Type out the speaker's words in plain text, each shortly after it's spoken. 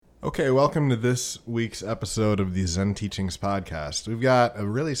Okay, welcome to this week's episode of the Zen Teachings podcast. We've got a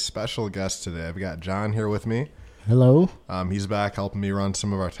really special guest today. I've got Jon here with me. Hello. He's back helping me run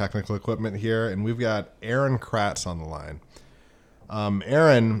some of our technical equipment here, and we've got Aaron Kratz on the line.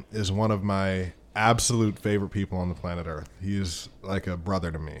 Aaron is one of my absolute favorite people on the planet Earth. He's like a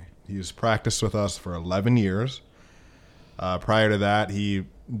brother to me. He's practiced with us for 11 years. Prior to that, he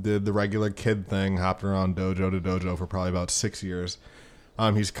did the regular kid thing, hopped around dojo to dojo for probably about 6 years.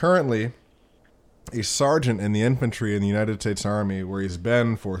 He's currently a sergeant in the infantry in the United States Army, where he's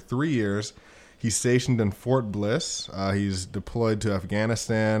been for 3 years. He's stationed in Fort Bliss. He's deployed to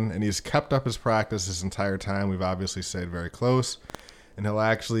Afghanistan, and he's kept up his practice this entire time. We've obviously stayed very close, and he'll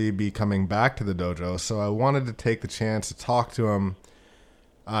actually be coming back to the dojo. So I wanted to take the chance to talk to him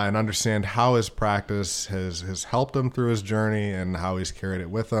and understand how his practice has helped him through his journey and how he's carried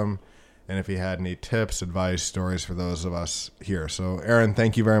it with him. And if he had any tips, advice, stories for those of us here. So, Aaron,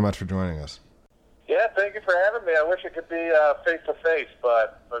 thank you very much for joining us. Yeah, thank you for having me. I wish it could be face-to-face,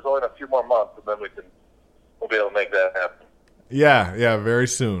 but there's only a few more months, and then we'll be able to make that happen. Yeah, very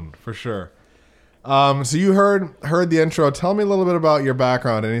soon, for sure. So you heard the intro. Tell me a little bit about your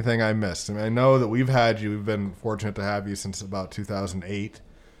background, anything I missed. I mean, I know that we've been fortunate to have you since about 2008.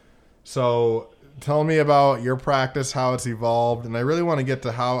 So tell me about your practice, how it's evolved, and I really want to get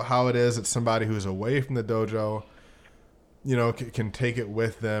to how it is that somebody who's away from the dojo, can take it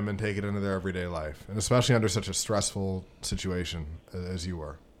with them and take it into their everyday life, and especially under such a stressful situation as you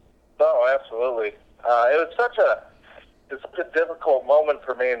were. Oh, absolutely. It was such a difficult moment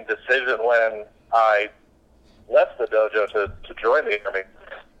for me in decision when I left the dojo to join the Army.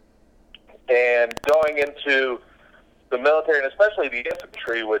 And going into the military, and especially the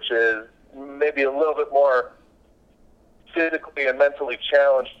infantry, which is maybe a little bit more physically and mentally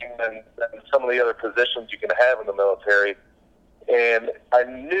challenging than some of the other positions you can have in the military. And I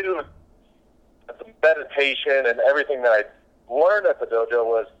knew that the meditation and everything that I learned at the dojo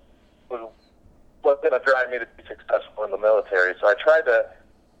was what's going to drive me to be successful in the military. So I tried to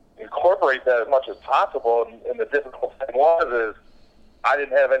incorporate that as much as possible. And the difficult thing is I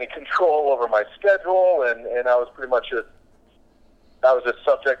didn't have any control over my schedule, and I was pretty much just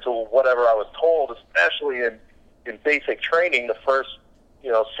subject to whatever I was told, especially in basic training. The first,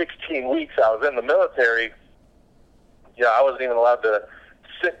 16 weeks I was in the military, I wasn't even allowed to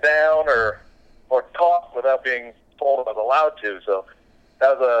sit down or talk without being told I was allowed to. So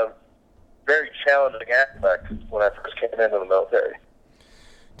that was a very challenging aspect when I first came into the military.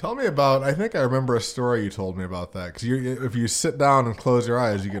 Tell me about, I think I remember a story you told me about that, because if you sit down and close your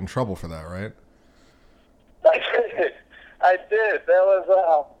eyes, you get in trouble for that, right? I did. That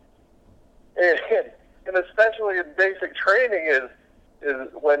was, and especially in basic training is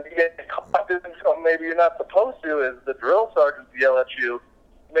when you get caught doing something maybe you're not supposed to, is the drill sergeants yell at you,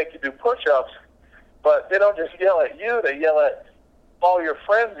 make you do push-ups, but they don't just yell at you, they yell at all your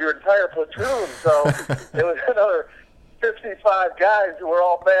friends, your entire platoon. So it was another 55 guys who were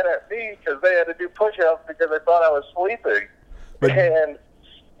all mad at me because they had to do push-ups because they thought I was sleeping. And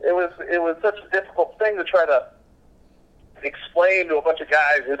it was such a difficult thing to try to explain to a bunch of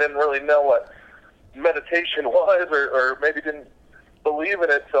guys who didn't really know what meditation was, or maybe didn't believe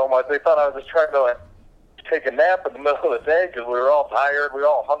in it so much. They thought I was just trying to take a nap in the middle of the day because we were all tired, we were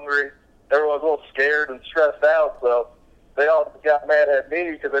all hungry, everyone was a little scared and stressed out, so they all got mad at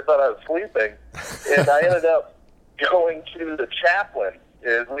me because they thought I was sleeping. And I ended up going to the chaplain.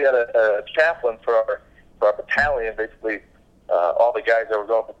 We had a chaplain for our battalion, basically all the guys that were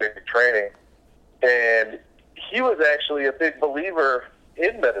going for basic training, and he was actually a big believer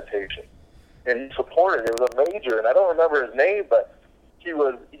in meditation, and he supported it. It was a major, and I don't remember his name, but he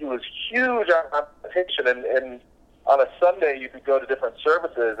was huge on meditation, and on a Sunday you could go to different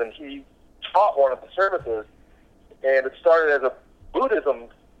services, and he taught one of the services, and it started as a Buddhism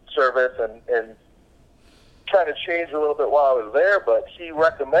service, and kind of changed a little bit while I was there, but he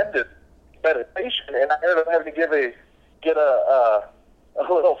recommended meditation, and I ended up having to get a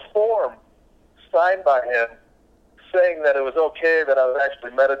little form signed by him saying that it was okay that I was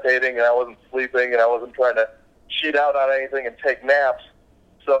actually meditating and I wasn't sleeping and I wasn't trying to cheat out on anything and take naps.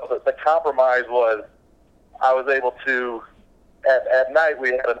 So the compromise was I was able to, at night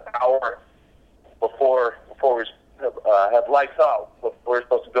we had an hour before we had lights out, before we were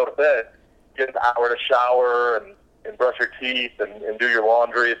supposed to go to bed, get an hour to shower and brush your teeth and do your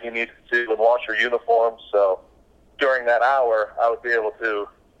laundry if you needed to and wash your uniform. So during that hour I would be able to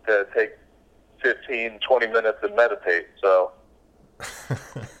take 15, 20 minutes and meditate. So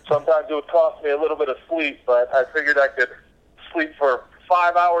sometimes it would cost me a little bit of sleep, but I figured I could sleep for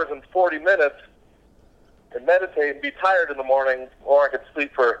 5 hours and 40 minutes and meditate and be tired in the morning, or I could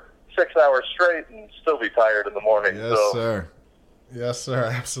sleep for straight and still be tired in the morning. Yes, sir. Yes, sir.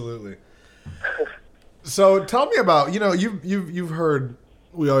 Absolutely. So tell me about, you've heard,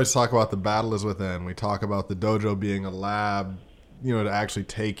 we always talk about the battle is within. We talk about the dojo being a lab, to actually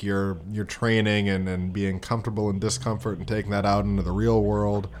take your training and being comfortable in discomfort and taking that out into the real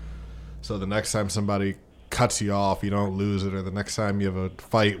world. So the next time somebody cuts you off, you don't lose it, or the next time you have a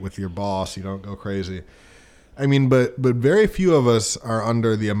fight with your boss, you don't go crazy. I mean, but very few of us are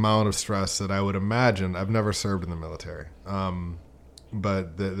under the amount of stress that I would imagine. I've never served in the military.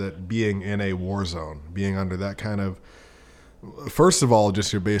 But that being in a war zone, being under that kind of, first of all,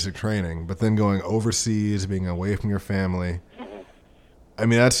 just your basic training, but then going overseas, being away from your family. I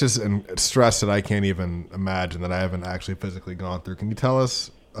mean, that's just stress that I can't even imagine, that I haven't actually physically gone through. Can you tell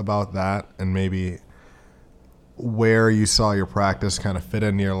us about that and maybe where you saw your practice kind of fit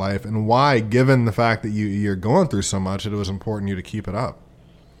into your life, and why, given the fact that you're going through so much, it was important to you to keep it up?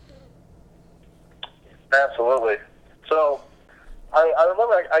 Absolutely. So I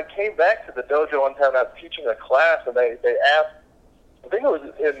remember I came back to the dojo one time and I was teaching a class, and they asked, I think it was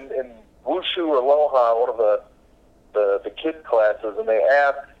in Wushu or Aloha, one of the kids classes, and they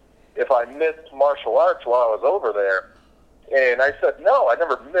asked if I missed martial arts while I was over there. And I said, no, I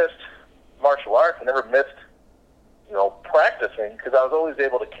never missed martial arts. I never missed, practicing, because I was always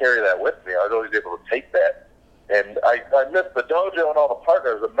able to carry that with me. I was always able to take that. And I missed the dojo and all the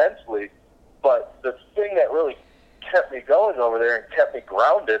partners immensely, but the thing that really kept me going over there and kept me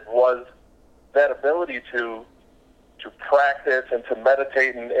grounded was that ability to practice and to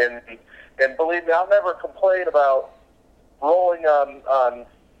meditate, and believe me, I'll never complain about rolling on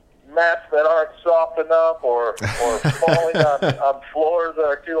mats that aren't soft enough or falling on floors that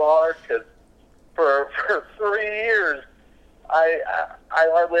are too hard, because for 3 years I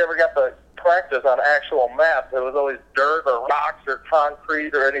hardly ever got to practice on actual mats. It was always dirt or rocks or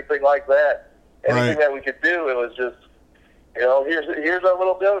concrete or anything like that. Anything that we could do, it was just, here's our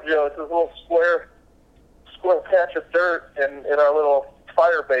little dojo. It's this little square patch of dirt in our little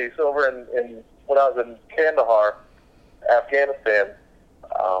fire base over in when I was in Kandahar, Afghanistan.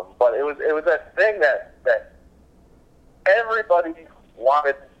 But it was that thing that everybody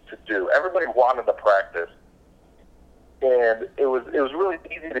wanted to do. Everybody wanted to practice, and it was really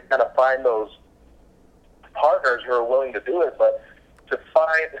easy to kind of find those partners who are willing to do it. But to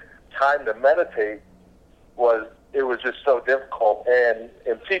find time to meditate was just so difficult. And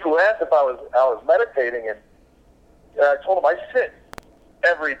Sifu asked if I was meditating, and I told him I sit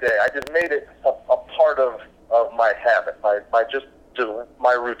every day. I just made it a part of my habit,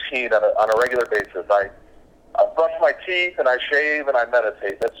 my routine on a regular basis. I brush my teeth and I shave and I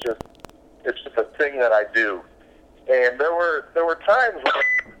meditate. It's just a thing that I do. And there were times when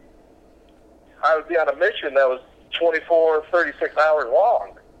I would be on a mission that was 24, 36 hours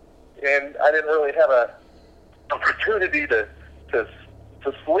long, and I didn't really have an opportunity to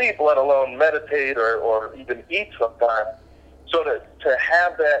sleep, let alone meditate or even eat sometimes. So to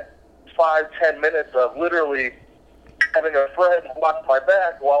have that 5-10 minutes of literally having a friend watch my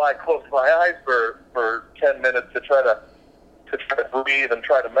back while I close my eyes for 10 minutes to try to breathe and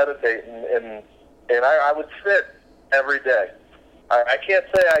try to meditate, and I would sit every day. I can't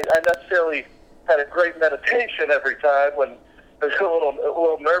say I necessarily had a great meditation every time. When I was a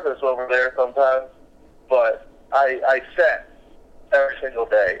little nervous over there sometimes, but I sat every single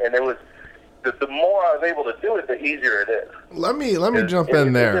day, and it was the more I was able to do it, the easier it is. Let me jump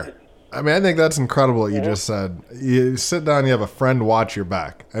in there. I mean, I think that's incredible what you just said. You sit down, you have a friend watch your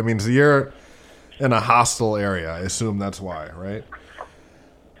back. I mean, so you're in a hostile area. I assume that's why, right?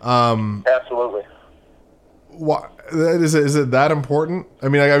 Absolutely. Why, is it that important? I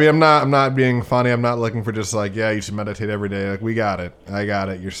mean, I'm not being funny. I'm not looking for just like, yeah, you should meditate every day. Like, we got it. I got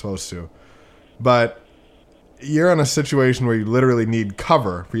it. You're supposed to. But you're in a situation where you literally need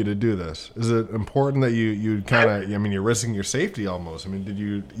cover for you to do this. Is it important that you kind of, I mean, you're risking your safety almost. I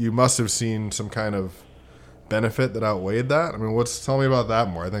mean, you must have seen some kind of benefit that outweighed that? I mean, tell me about that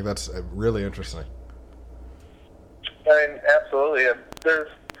more. I think that's really interesting. I mean, absolutely. And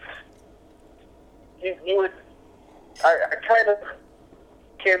I kind of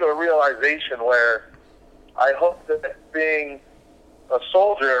came to a realization where I hope that being a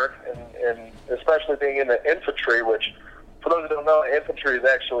soldier, and especially being in the infantry, which, for those who don't know, infantry is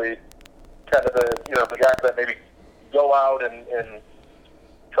actually kind of the guys that maybe go out and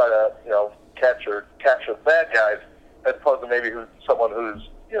try to capture the bad guys, as opposed to maybe someone who's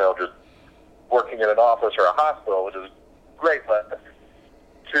just working in an office or a hospital, which is great. But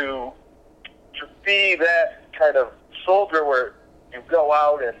to be that kind of soldier where you go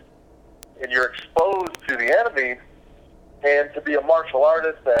out and you're exposed to the enemy, and to be a martial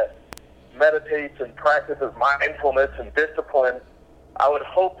artist that meditates and practices mindfulness and discipline, I would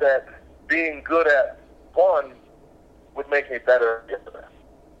hope that being good at one would make me better at the other.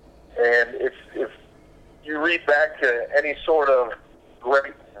 And if you read back to any sort of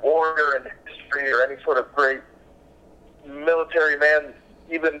great warrior in history or any sort of great military man,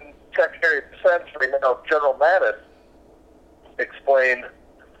 even Secretary of Defense, General Mattis explained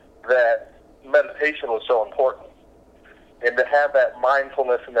that meditation was so important. And to have that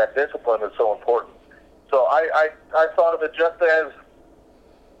mindfulness and that discipline is so important. So I thought of it just as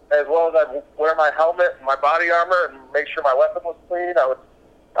well as I wear my helmet and my body armor and make sure my weapon was clean,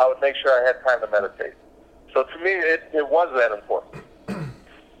 I would make sure I had time to meditate. So to me, it was that important.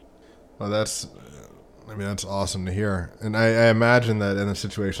 Well, that's awesome to hear. And I imagine that in a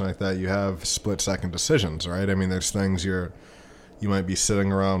situation like that, you have split-second decisions, right? I mean, there's things you might be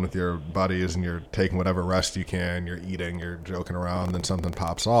sitting around with your buddies and you're taking whatever rest you can, you're eating, you're joking around, then something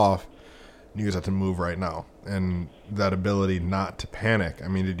pops off, and you just have to move right now. And that ability not to panic, I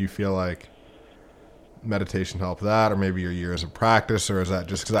mean, did you feel like meditation helped that, or maybe your years of practice, or is that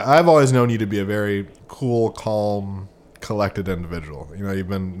just because I've always known you to be a very cool, calm, collected individual. You've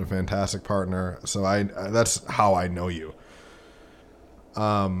been a fantastic partner, so that's how I know you.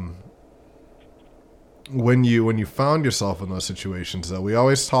 When you found yourself in those situations, though, we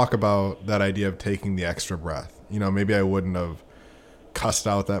always talk about that idea of taking the extra breath. Maybe I wouldn't have cussed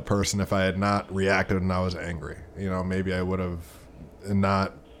out that person if I had not reacted and I was angry. Maybe I would have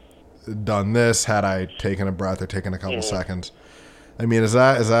not done this had I taken a breath or taken a couple seconds. I mean, is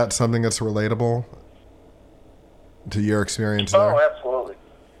that something that's relatable to your experience there? Oh, absolutely.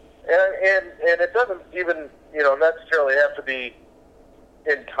 And it doesn't even, necessarily have to be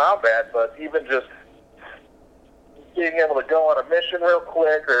in combat, but even just being able to go on a mission real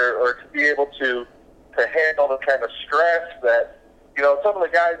quick or to be able to handle the kind of stress that, some of the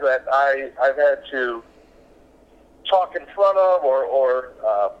guys that I've had to talk in front of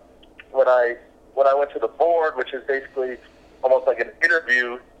or when I went to the board, which is basically almost like an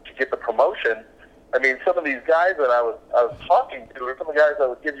interview to get the promotion, I mean, some of these guys that I was talking to, or some of the guys that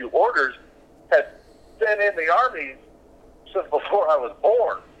would give you orders, had been in the Army since before I was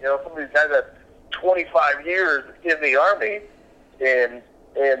born. Some of these guys had 25 years in the Army, and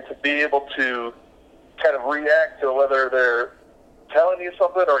to be able to kind of react to whether they're telling you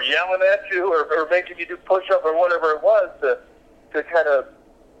something or yelling at you or making you do push-up or whatever it was, to kind of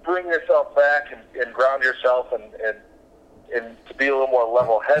bring yourself back and ground yourself and to be a little more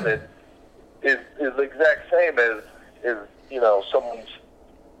level-headed is the exact same as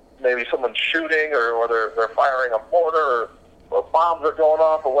someone's shooting or they're firing a mortar or bombs are going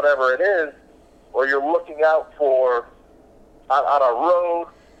off or whatever it is, or you're looking out for on a road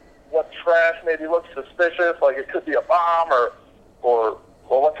what trash maybe looks suspicious, like it could be a bomb or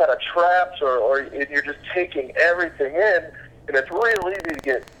what kind of traps or you're just taking everything in, and it's real easy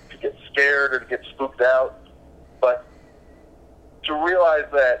to get scared or to get spooked out, but to realize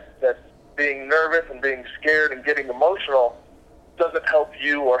that being nervous and being scared and getting emotional doesn't help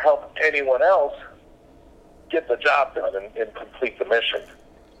you or help anyone else get the job done and complete the mission.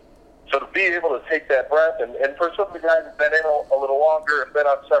 So to be able to take that breath, and for some of the guys who've been in a little longer and been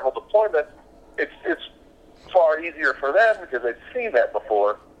on several deployments, it's far easier for them because they've seen that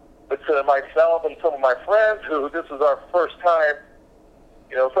before. But to myself and some of my friends who this is our first time,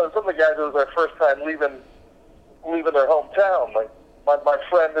 some of the guys, it was their first time leaving their hometown. Like my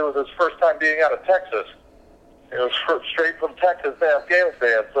friend, it was his first time being out of Texas. It was straight from Texas to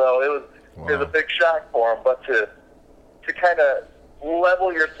Afghanistan, so it was a big shock for him. But to kind of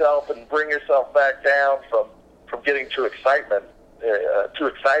level yourself and bring yourself back down from getting too excited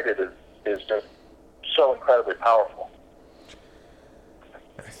is just so incredibly powerful.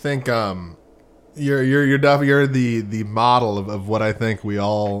 I think you're definitely the model of what I think we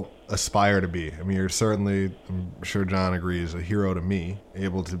all aspire to be. I mean, you're certainly, I'm sure Jon agrees, a hero to me,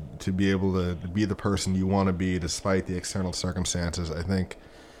 able to be able to be the person you want to be despite the external circumstances. I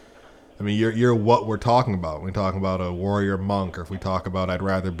mean, you're what we're talking about. When we talk about a warrior monk, or if we talk about I'd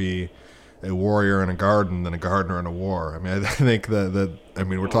rather be a warrior in a garden than a gardener in a war. I mean, I think that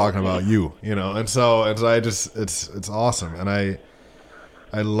we're talking about you, and so I just, it's awesome. And I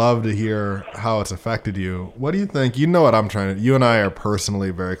love to hear how it's affected you. What do you think? You know what I'm trying to... You and I are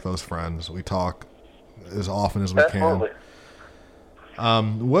personally very close friends. We talk as often as we can.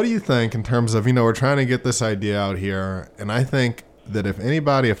 What do you think in terms of, we're trying to get this idea out here, and I think that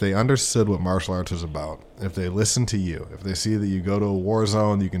if they understood what martial arts is about, if they listen to you, if they see that you go to a war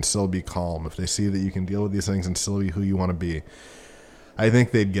zone, you can still be calm, if they see that you can deal with these things and still be who you want to be, I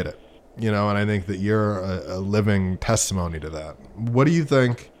think they'd get it. And I think that you're a living testimony to that. What do you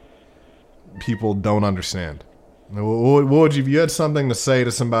think people don't understand? What would you, if you had something to say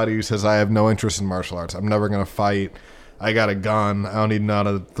to somebody who says, I have no interest in martial arts, I'm never going to fight, I got a gun, I don't even know how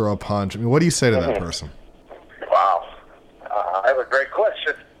to throw a punch. I mean, what do you say to that person? Wow. That's a great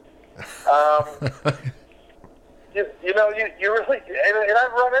question. You really, and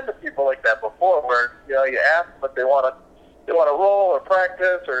I've run into people like that before where, you ask them if they want to roll or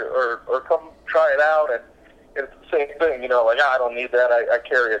practice or come try it out, and it's the same thing, like, I don't need that, I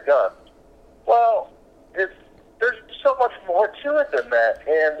carry a gun. Well, there's so much more to it than that,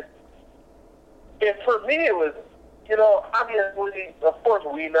 and for me it was, obviously, of course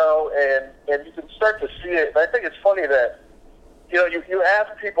we know, and you can start to see it, and I think it's funny that, you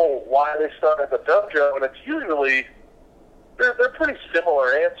ask people why they started the dojo, and it's usually, they're pretty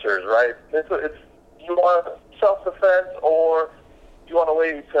similar answers, right? It's you want self-defense, or you want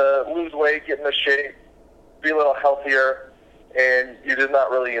to lose weight, get into shape, be a little healthier, and you're just not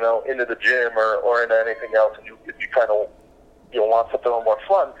really, into the gym or into anything else, and you kind of, want something a little more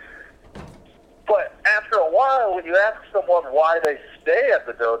fun. But after a while, when you ask someone why they stay at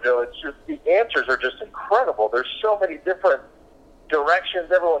the dojo, it's just, the answers are just incredible. There's so many different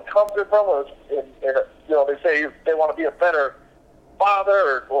directions everyone comes in from, and they say they want to be a better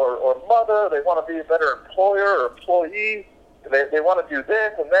father or mother, they want to be a better employer or employee, they want to do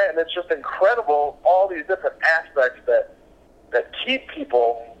this and that, and it's just incredible, all these different aspects that keep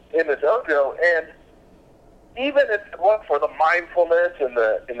people in the dojo. And even if it wasn't for the mindfulness and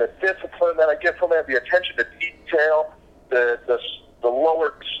the discipline that I get from it, the attention to detail, the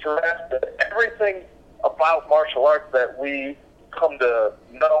lower stress, everything about martial arts that we come to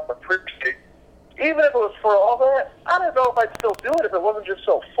know and appreciate, even if it was for all that, I don't know if I'd still do it if it wasn't just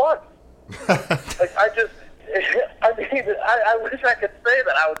so fun. I wish I could say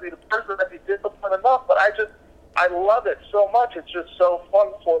that I would be the person that'd be disciplined enough, but I love it so much. It's just so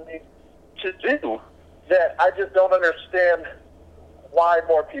fun for me to do that I just don't understand why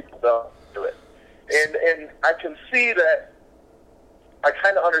more people don't do it. And I can see that. I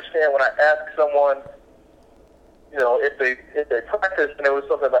kind of understand when I ask someone, if they practice, and it was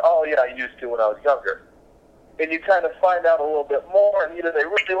something like, oh yeah, I used to when I was younger. And you kind of find out a little bit more, and either they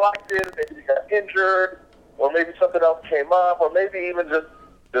really liked it, maybe they got injured, or maybe something else came up, or maybe even just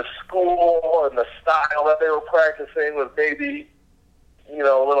the school and the style that they were practicing was maybe, a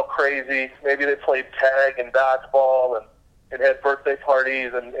little crazy. Maybe they played tag and dodgeball and had birthday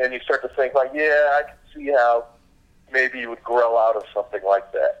parties, and you start to think like, yeah, I can see how maybe you would grow out of something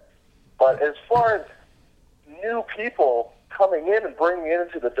like that. But as far as new people coming in and bringing it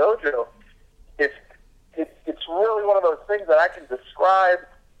into the dojo, it's really one of those things that I can describe,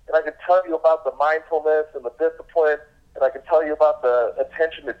 and I can tell you about the mindfulness and the discipline, and I can tell you about the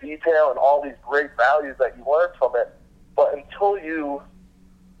attention to detail and all these great values that you learn from it. But until you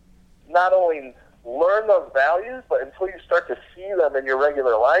not only learn those values, but until you start to see them in your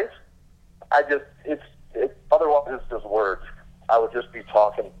regular life, otherwise it's just words. I would just be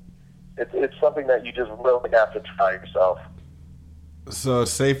talking. It's something that you just really have to try yourself. So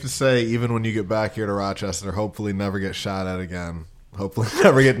it's safe to say, even when you get back here to Rochester, hopefully never get shot at again. Hopefully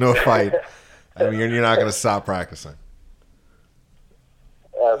never get into a fight. I mean, you're not going to stop practicing.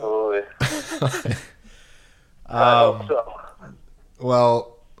 Absolutely. I hope so.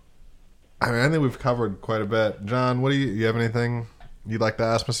 Well, I think we've covered quite a bit. Jon, do you have anything you'd like to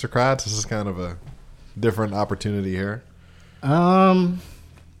ask Mr. Kratz? This is kind of a different opportunity here. I'm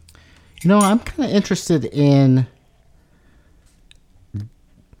kind of interested in,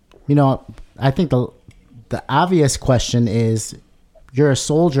 I think the obvious question is, you're a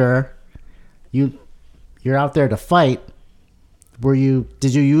soldier, you're out there to fight.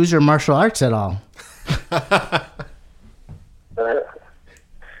 Did you use your martial arts at all?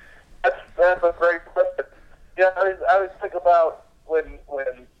 That's a great question. Yeah, I always think about when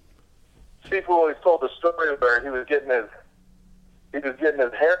Sifu always told the story where he was getting his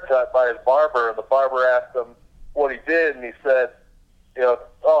hair cut by his barber, and the barber asked him what he did, and he said,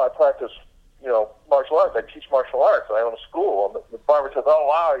 I practice, martial arts. I teach martial arts. I own a school. And the barber says, oh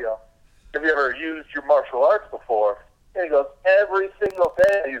wow, have you ever used your martial arts before? And he goes, every single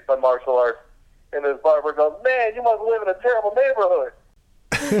day I use my martial arts. And his barber goes, man, you must live in a terrible neighborhood.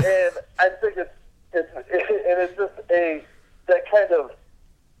 And I think it's just that kind of,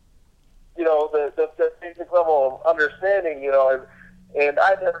 the basic level of understanding, and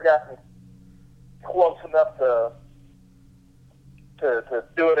I've never gotten close enough to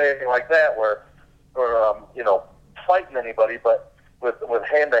do anything like that or fighting anybody, but with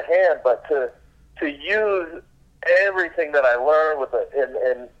hand to hand, but to use everything that I learned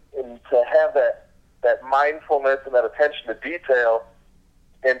and to have that mindfulness and that attention to detail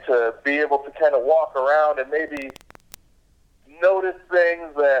and to be able to kind of walk around and maybe notice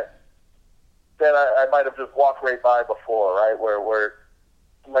things that I might have just walked right by before, right? Where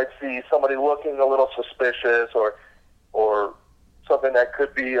you might see somebody looking a little suspicious, or something that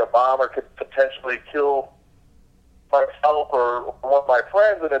could be a bomb or could potentially kill myself or one of my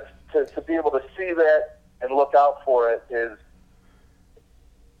friends, and it's to be able to see that and look out for it is,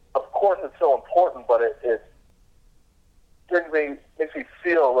 of course, it's so important, but it makes me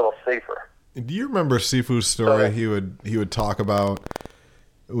feel a little safer. Do you remember Sifu's story? He would talk about.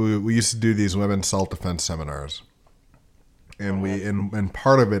 We used to do these women's self-defense seminars, and and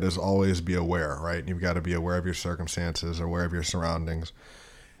part of it is always be aware, right? You've got to be aware of your circumstances, aware of your surroundings,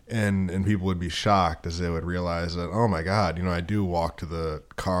 and people would be shocked as they would realize that, oh my God, I do walk to the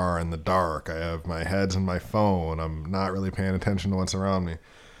car in the dark. I have my head's in my phone. I'm not really paying attention to what's around me.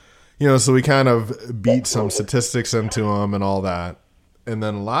 So we kind of beat some statistics into them and all that. And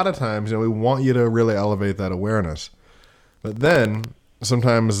then a lot of times, we want you to really elevate that awareness. But then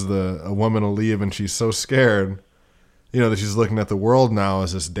sometimes a woman will leave and she's so scared, that she's looking at the world now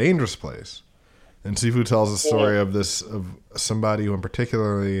as this dangerous place. And Sifu tells a story of somebody who in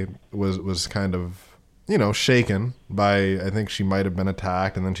particularly was kind of, shaken by, I think she might have been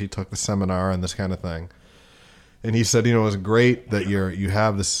attacked, and then she took the seminar and this kind of thing. And he said, it was great that you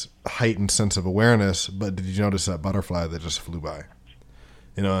have this heightened sense of awareness, but did you notice that butterfly that just flew by?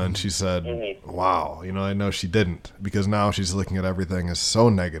 And she said, wow, I know she didn't, because now she's looking at everything as so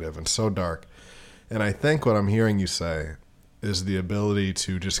negative and so dark. And I think what I'm hearing you say is the ability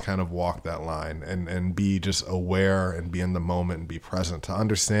to just kind of walk that line and be just aware and be in the moment and be present, to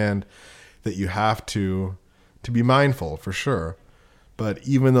understand that you have to be mindful for sure. But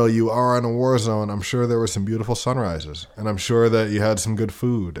even though you are in a war zone, I'm sure there were some beautiful sunrises, and I'm sure that you had some good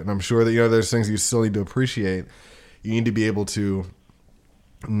food, and I'm sure that, there's things you still need to appreciate. You need to be able to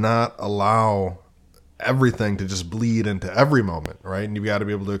not allow everything to just bleed into every moment, right? And you've got to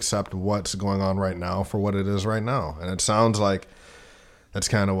be able to accept what's going on right now for what it is right now. And it sounds like that's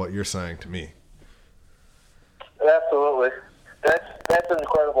kind of what you're saying to me. Absolutely. That's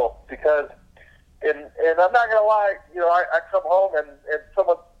incredible, because and I'm not gonna lie, I come home and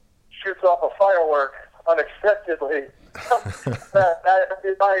someone shoots off a firework unexpectedly.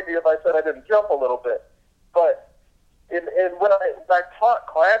 It might be if I said I didn't jump a little bit. But when I taught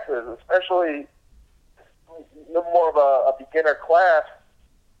classes, especially more of a beginner class,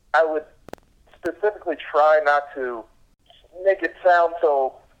 I would specifically try not to make it sound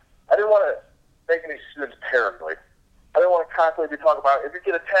so. I didn't want to make any students paranoid. I didn't want to constantly be talking about if you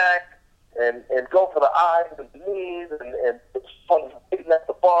get attacked and go for the eyes and the knees and someone's waiting at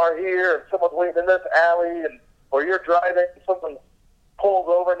the bar here and someone's waiting in this alley or you're driving and someone pulls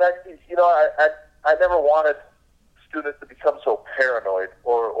over next to you. I never wanted students to become so paranoid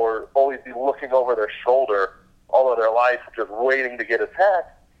or always be looking over their shoulder all of their life just waiting to get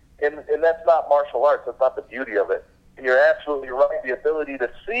attacked. And that's not martial arts. That's not the beauty of it. And you're absolutely right. The ability to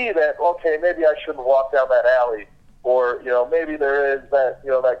see that, okay, maybe I shouldn't walk down that alley, or maybe there is that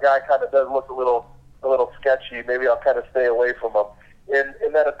that guy kind of does look a little sketchy. Maybe I'll kind of stay away from him.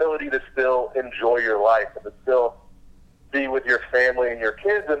 And that ability to still enjoy your life and to still be with your family and your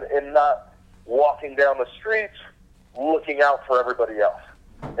kids, and not walking down the streets looking out for everybody else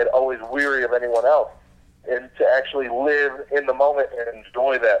and always weary of anyone else. And to actually live in the moment and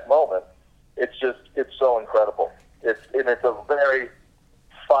enjoy that moment, it's so incredible. It's a very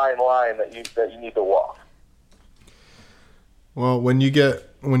fine line that you need to walk. Well, when you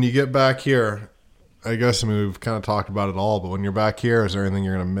get back here, I guess we've kind of talked about it all, but when you're back here, is there anything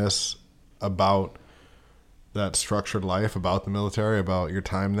you're going to miss about that structured life, about the military, about your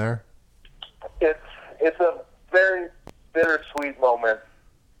time there? It's a very bittersweet moment.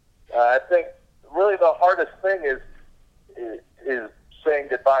 I think really the hardest thing is saying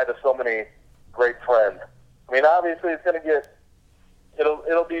goodbye to so many great friends. I mean, obviously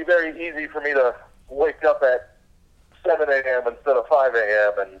it'll be very easy for me to wake up at 7 a.m. instead of 5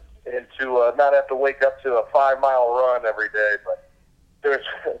 a.m. and to not have to wake up to a 5-mile run every day. But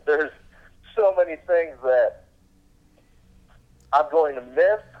there's so many things that I'm going to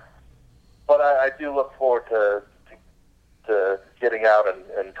miss, but I do look forward to getting out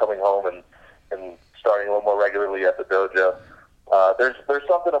and coming home and starting a little more regularly at the dojo. There's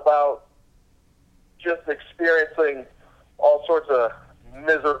something about just experiencing all sorts of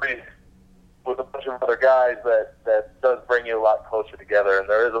misery with a bunch of other guys that does bring you a lot closer together. And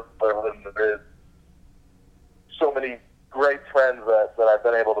there is so many great friends that I've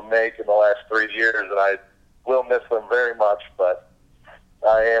been able to make in the last 3 years, and I will miss them very much, but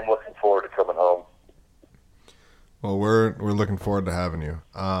I am looking forward to coming home. Well, we're looking forward to having you.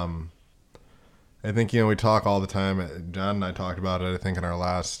 I think, we talk all the time. John and I talked about it, I think, in our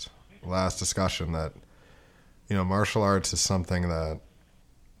last discussion that, martial arts is something that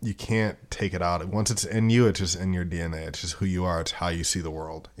you can't take it out. Once it's in you, it's just in your DNA. It's just who you are. It's how you see the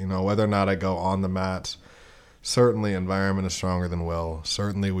world. Whether or not I go on the mats, certainly environment is stronger than will.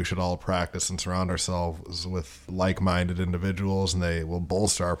 Certainly we should all practice and surround ourselves with like-minded individuals, and they will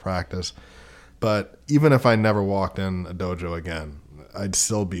bolster our practice. But even if I never walked in a dojo again, I'd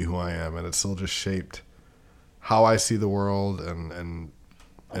still be who I am, and it still just shaped how I see the world and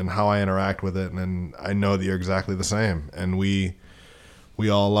how I interact with it. And I know that you're exactly the same. And we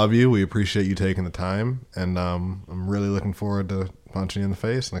all love you. We appreciate you taking the time, and I'm really looking forward to punching you in the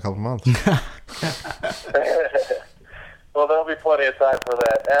face in a couple months. Well, there'll be plenty of time for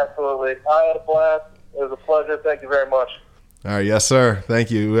that. Absolutely. I had a blast. It was a pleasure. Thank you very much. All right. Yes, sir.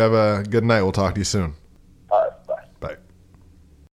 Thank you. Have a good night. We'll talk to you soon. All right.